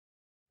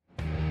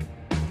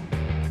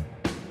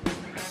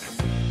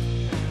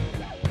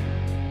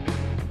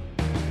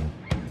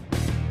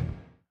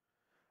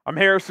I'm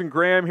Harrison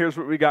Graham. Here's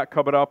what we got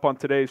coming up on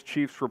today's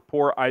Chiefs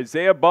Report.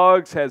 Isiah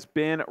Buggs has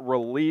been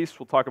released.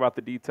 We'll talk about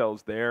the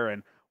details there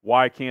and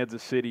why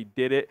Kansas City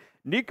did it.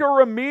 Nikko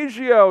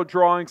Remigio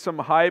drawing some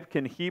hype.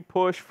 Can he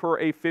push for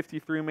a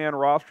 53-man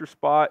roster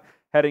spot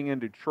heading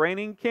into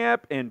training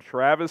camp? And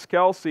Travis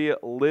Kelce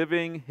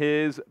living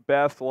his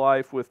best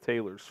life with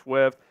Taylor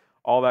Swift.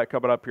 All that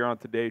coming up here on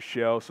today's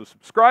show. So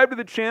subscribe to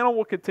the channel.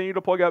 We'll continue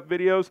to plug out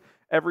videos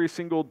every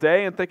single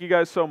day. And thank you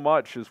guys so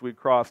much as we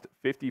crossed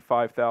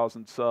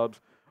 55,000 subs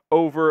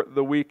over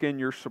the weekend.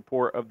 Your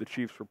support of the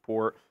Chiefs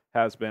Report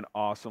has been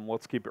awesome.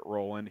 Let's keep it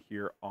rolling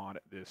here on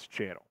this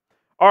channel.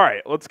 All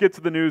right, let's get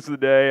to the news of the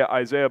day.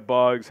 Isiah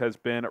Buggs has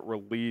been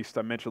released.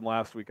 I mentioned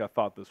last week I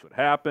thought this would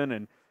happen,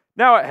 and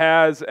now it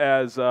has,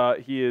 as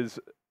he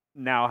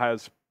now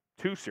has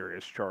 2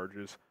 serious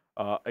charges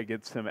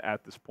against him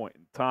at this point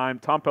in time.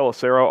 Tom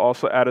Pelissero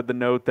also added the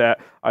note that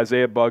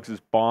Isiah Buggs'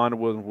 bond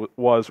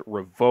was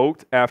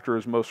revoked after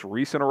his most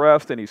recent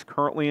arrest, and he's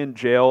currently in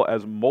jail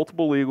as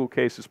multiple legal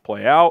cases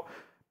play out.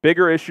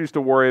 Bigger issues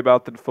to worry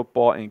about than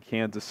football, and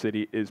Kansas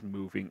City is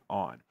moving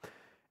on.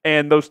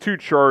 And those 2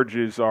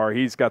 charges are,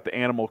 he's got the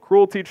animal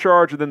cruelty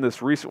charge, and then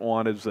this recent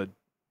one is a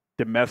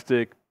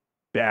domestic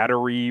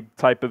battery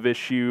type of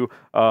issue,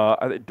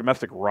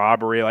 domestic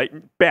robbery, like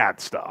bad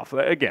stuff.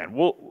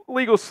 Again,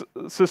 legal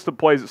system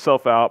plays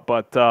itself out,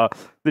 but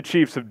the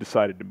Chiefs have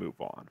decided to move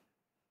on.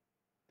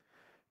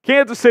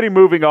 Kansas City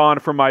moving on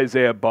from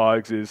Isiah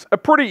Buggs is a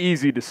pretty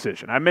easy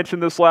decision. I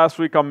mentioned this last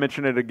week. I'll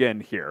mention it again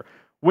here.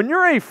 When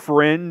you're a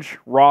fringe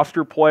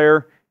roster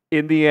player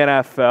in the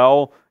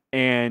NFL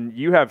and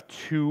you have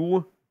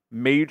 2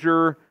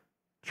 major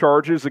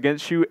charges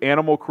against you,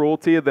 animal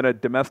cruelty, and then a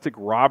domestic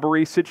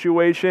robbery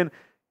situation,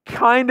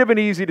 kind of an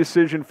easy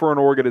decision for an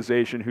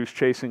organization who's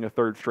chasing a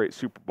 3rd straight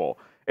Super Bowl.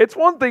 It's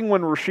one thing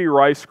when Rashee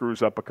Rice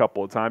screws up a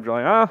couple of times. You're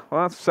like,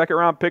 well, that's a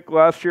 2nd-round pick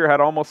last year, had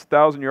almost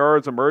 1,000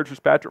 yards, emerged as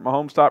Patrick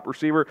Mahomes' top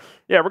receiver.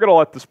 Yeah, we're going to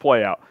let this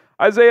play out.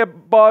 Isiah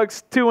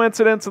Buggs, 2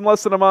 incidents in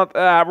less than a month.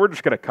 We're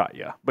just going to cut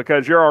you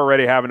because you're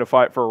already having to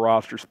fight for a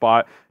roster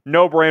spot.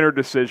 No-brainer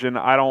decision.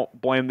 I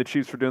don't blame the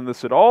Chiefs for doing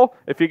this at all.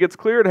 If he gets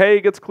cleared, hey,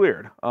 he gets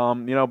cleared.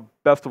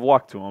 Best of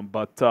luck to him.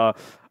 But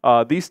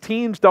these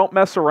teams don't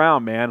mess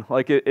around, man.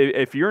 Like,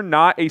 if you're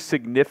not a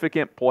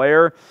significant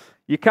player,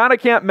 you kind of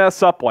can't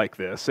mess up like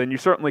this, and you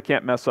certainly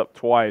can't mess up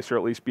twice, or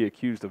at least be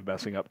accused of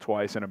messing up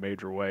twice in a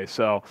major way.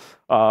 So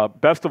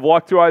best of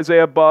luck to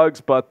Isiah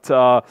Buggs, but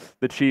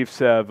the Chiefs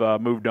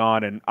have moved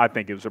on, and I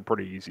think it was a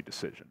pretty easy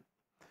decision.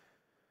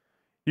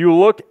 You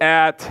look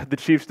at the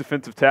Chiefs'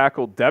 defensive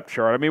tackle depth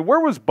chart. I mean, where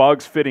was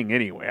Buggs fitting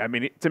anyway? I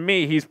mean, to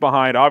me, he's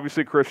behind,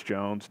 obviously, Chris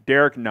Jones,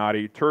 Derek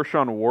Nottie,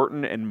 Tershawn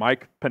Wharton, and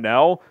Mike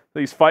Pennell.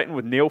 He's fighting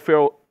with Neil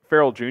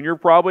Farrell Jr.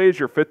 probably as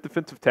your 5th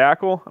defensive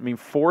tackle. I mean,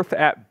 4th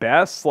at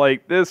best.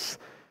 Like, this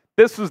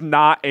is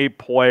not a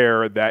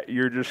player that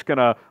you're just going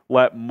to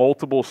let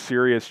multiple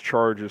serious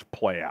charges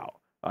play out.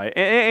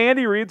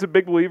 Andy Reid's a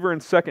big believer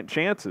in second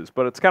chances,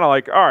 but it's kind of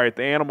like, all right,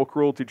 the animal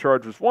cruelty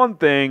charge was one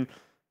thing.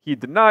 He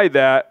denied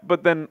that,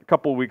 but then a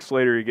couple of weeks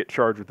later, you get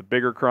charged with a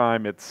bigger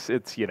crime. It's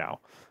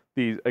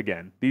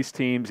these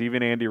teams,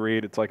 even Andy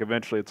Reid, it's like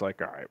eventually it's like,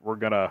 all right,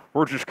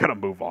 we're just gonna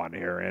move on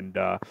here. And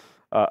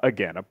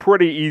again, a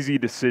pretty easy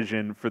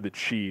decision for the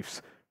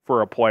Chiefs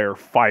for a player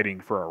fighting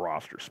for a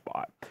roster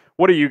spot.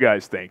 What do you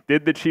guys think?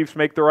 Did the Chiefs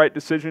make the right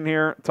decision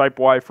here? Type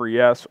Y for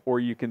yes, or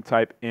you can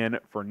type N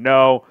for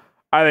no.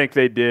 I think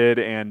they did,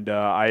 and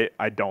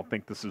I don't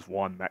think this is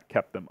one that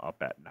kept them up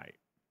at night.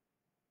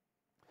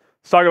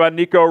 Let's talk about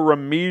Nikko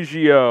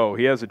Remigio.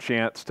 He has a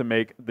chance to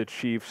make the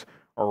Chiefs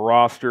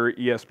roster.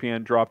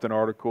 ESPN dropped an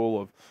article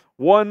of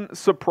one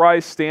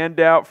surprise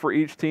standout for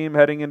each team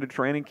heading into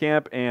training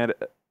camp, and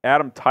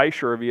Adam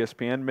Teicher of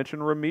ESPN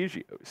mentioned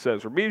Remigio. He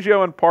says,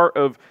 Remigio, in part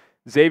of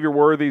Xavier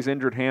Worthy's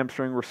injured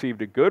hamstring,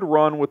 received a good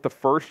run with the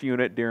first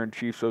unit during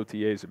Chiefs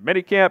OTAs and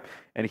minicamp,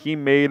 and he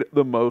made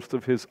the most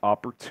of his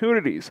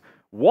opportunities.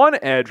 One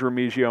edge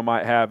Remigio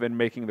might have in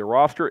making the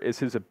roster is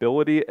his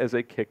ability as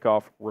a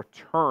kickoff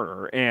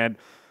returner. And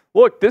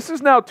look, this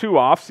is now 2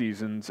 off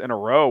seasons in a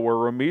row where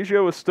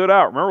Remigio has stood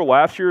out. Remember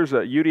last year's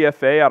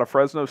UDFA out of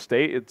Fresno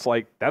State? It's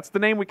like, that's the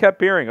name we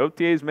kept hearing.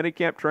 OTAs,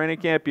 minicamp, training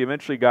camp. He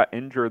eventually got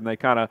injured and they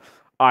kind of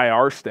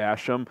IR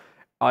stashed him.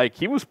 Like,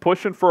 he was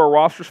pushing for a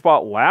roster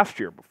spot last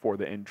year before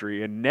the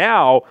injury. And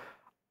now,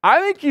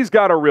 I think he's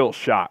got a real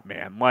shot,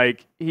 man.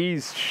 Like,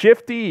 he's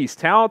shifty, he's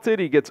talented,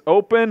 he gets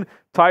open.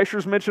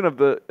 Teicher's mention of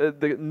the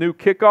new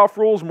kickoff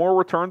rules, more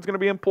returns going to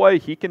be in play.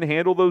 He can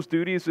handle those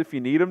duties if you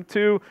need him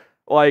to.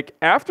 Like,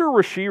 after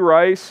Rashee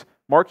Rice,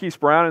 Marquise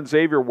Brown, and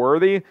Xavier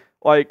Worthy,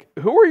 like,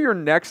 who are your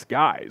next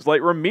guys?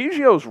 Like,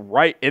 Remigio's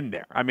right in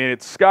there. I mean,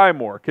 it's Sky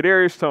Moore,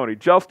 Kadarius Toney,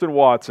 Justin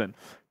Watson,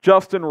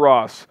 Justin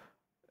Ross,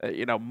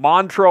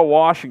 Montrell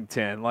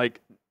Washington. Like,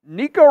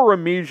 Nikko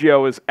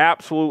Remigio is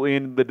absolutely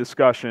in the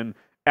discussion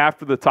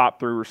after the top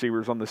 3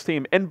 receivers on this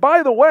team. And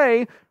by the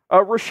way,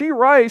 Rashee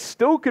Rice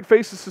still could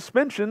face a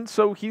suspension,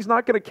 so he's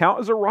not going to count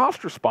as a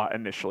roster spot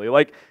initially.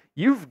 Like,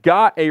 you've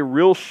got a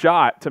real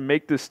shot to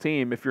make this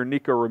team if you're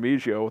Nikko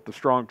Remigio with the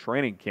strong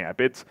training camp.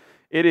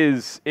 it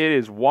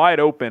is wide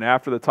open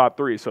after the top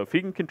three. So if he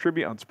can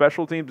contribute on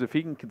special teams, if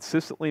he can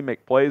consistently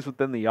make plays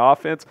within the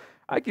offense,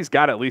 I think he's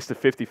got at least a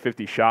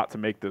 50-50 shot to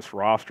make this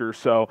roster.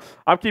 So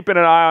I'm keeping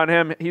an eye on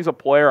him. He's a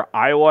player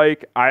I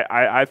like.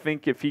 I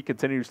think if he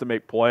continues to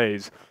make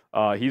plays,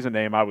 he's a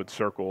name I would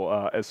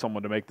circle as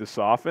someone to make this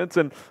offense.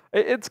 And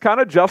it's kind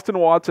of Justin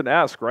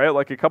Watson-esque, right?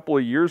 Like a couple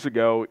of years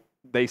ago,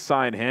 they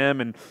signed him,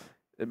 and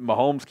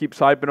Mahomes keeps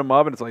hyping him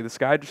up, and it's like this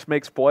guy just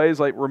makes plays.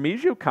 Like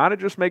Remigio kind of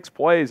just makes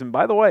plays. And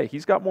by the way,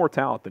 he's got more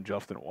talent than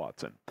Justin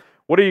Watson.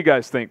 What do you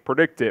guys think?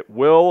 Predict it.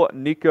 Will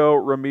Nikko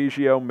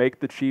Remigio make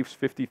the Chiefs'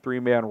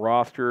 53-man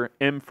roster?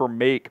 M for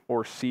make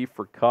or C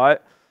for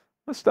cut?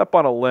 Let's step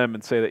on a limb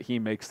and say that he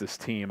makes this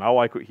team. I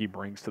like what he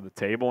brings to the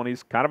table, and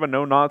he's kind of a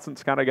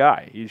no-nonsense kind of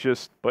guy. He's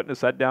just putting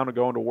his head down and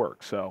going to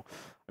work. So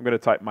I'm going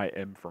to type my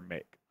M for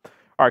make.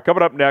 All right,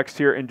 coming up next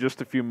here in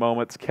just a few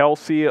moments,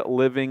 Kelce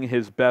living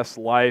his best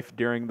life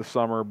during the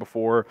summer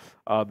before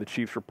the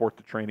Chiefs report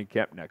to training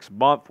camp next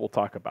month. We'll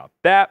talk about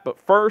that. But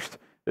first,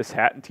 this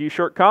hat and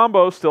T-shirt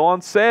combo still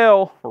on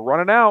sale. We're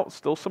running out.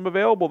 Still some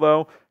available,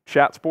 though.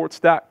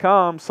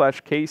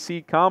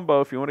 Chatsports.com/KC combo.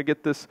 If you want to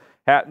get this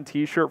hat and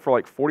T-shirt for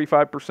like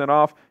 45%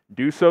 off,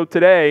 do so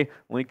today.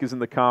 Link is in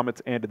the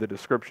comments and in the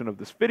description of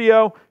this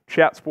video.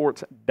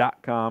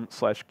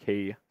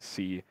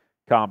 Chatsports.com/KC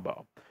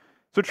combo.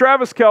 So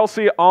Travis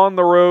Kelce on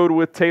the road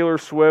with Taylor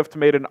Swift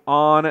made an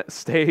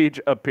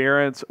on-stage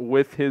appearance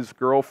with his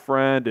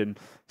girlfriend and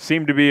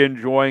seemed to be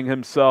enjoying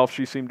himself.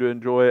 She seemed to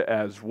enjoy it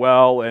as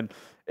well. And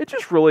it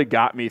just really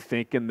got me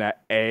thinking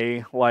that,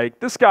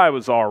 this guy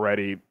was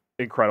already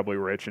incredibly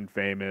rich and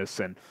famous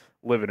and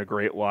living a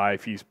great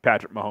life. He's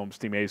Patrick Mahomes'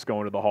 teammate. He's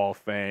going to the Hall of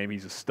Fame.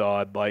 He's a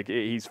stud.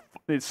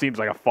 It seems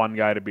like a fun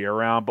guy to be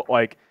around.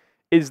 But,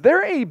 is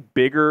there a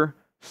bigger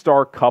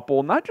star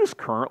couple, not just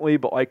currently,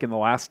 but in the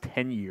last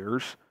 10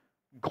 years,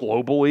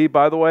 globally,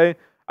 by the way?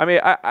 I mean,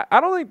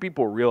 I don't think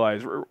people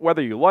realize,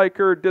 whether you like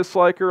her,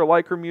 dislike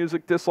her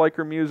music, dislike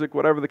her music,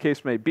 whatever the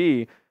case may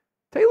be,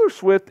 Taylor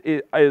Swift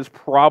is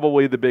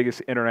probably the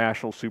biggest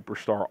international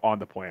superstar on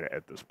the planet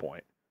at this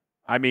point.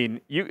 I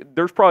mean,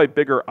 there's probably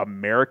bigger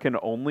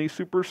American-only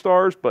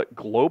superstars, but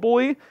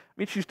globally,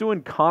 she's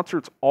doing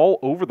concerts all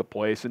over the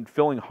place and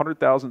filling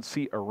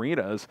 100,000-seat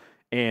arenas.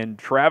 And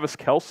Travis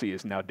Kelce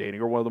is now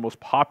dating her, one of the most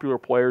popular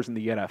players in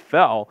the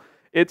NFL.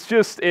 It's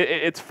just,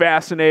 it's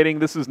fascinating.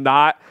 This is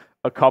not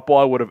a couple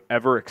I would have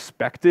ever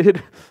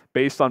expected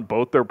based on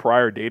both their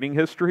prior dating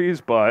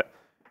histories, but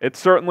it's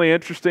certainly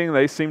interesting.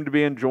 They seem to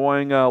be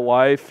enjoying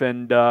life,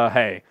 and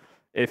hey,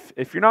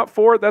 if you're not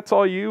for it, that's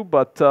all you,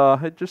 but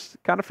it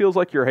just kind of feels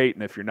like you're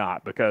hating if you're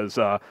not, because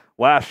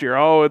last year,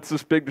 it's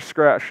this big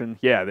distraction.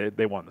 Yeah,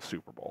 they won the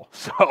Super Bowl,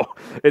 so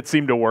it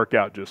seemed to work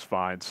out just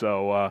fine.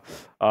 So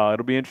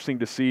it'll be interesting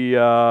to see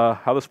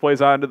how this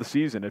plays out into the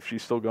season, if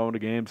she's still going to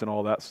games and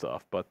all that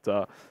stuff.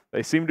 But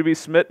they seem to be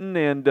smitten,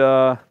 and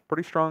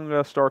pretty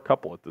strong star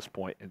couple at this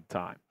point in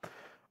time.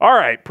 All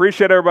right,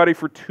 appreciate everybody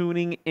for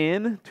tuning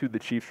in to the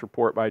Chiefs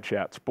Report by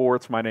Chat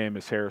Sports. My name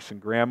is Harrison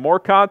Graham. More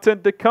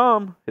content to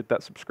come. Hit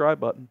that subscribe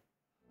button.